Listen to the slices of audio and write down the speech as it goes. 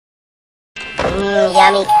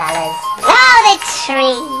Yummy colours. Oh, the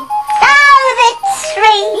tree. Oh, the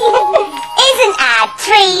tree. Isn't our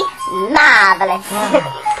tree marvellous?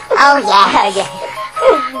 Oh, yeah.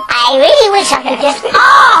 I really wish I could just...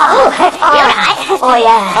 Oh! You're right. Oh,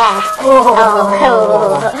 yeah.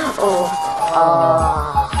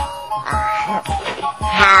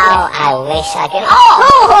 How I wish I could...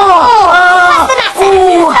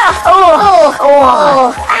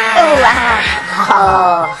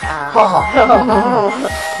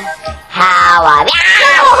 How I...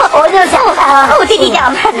 Diddy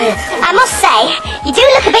Dum. I must say, you do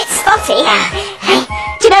look a bit spotty. Hey,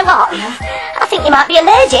 do you know what? I think you might be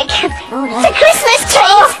allergic to Christmas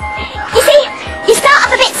trees. You see, you start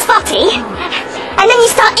off a bit spotty, and then you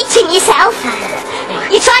start itching yourself.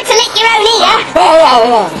 You try to lick your own ear.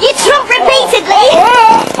 You trump repeatedly.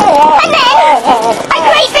 And then a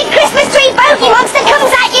great big Christmas tree bogey monster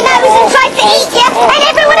comes out your nose and tries to eat you and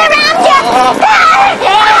everyone around you.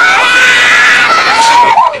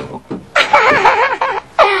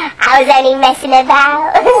 I was only messing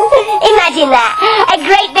about. Imagine that. A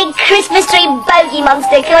great big Christmas tree bogey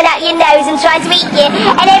monster coming out your nose and trying to eat you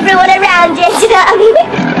and everyone around you. Do you know what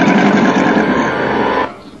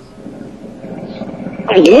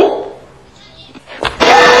I mean?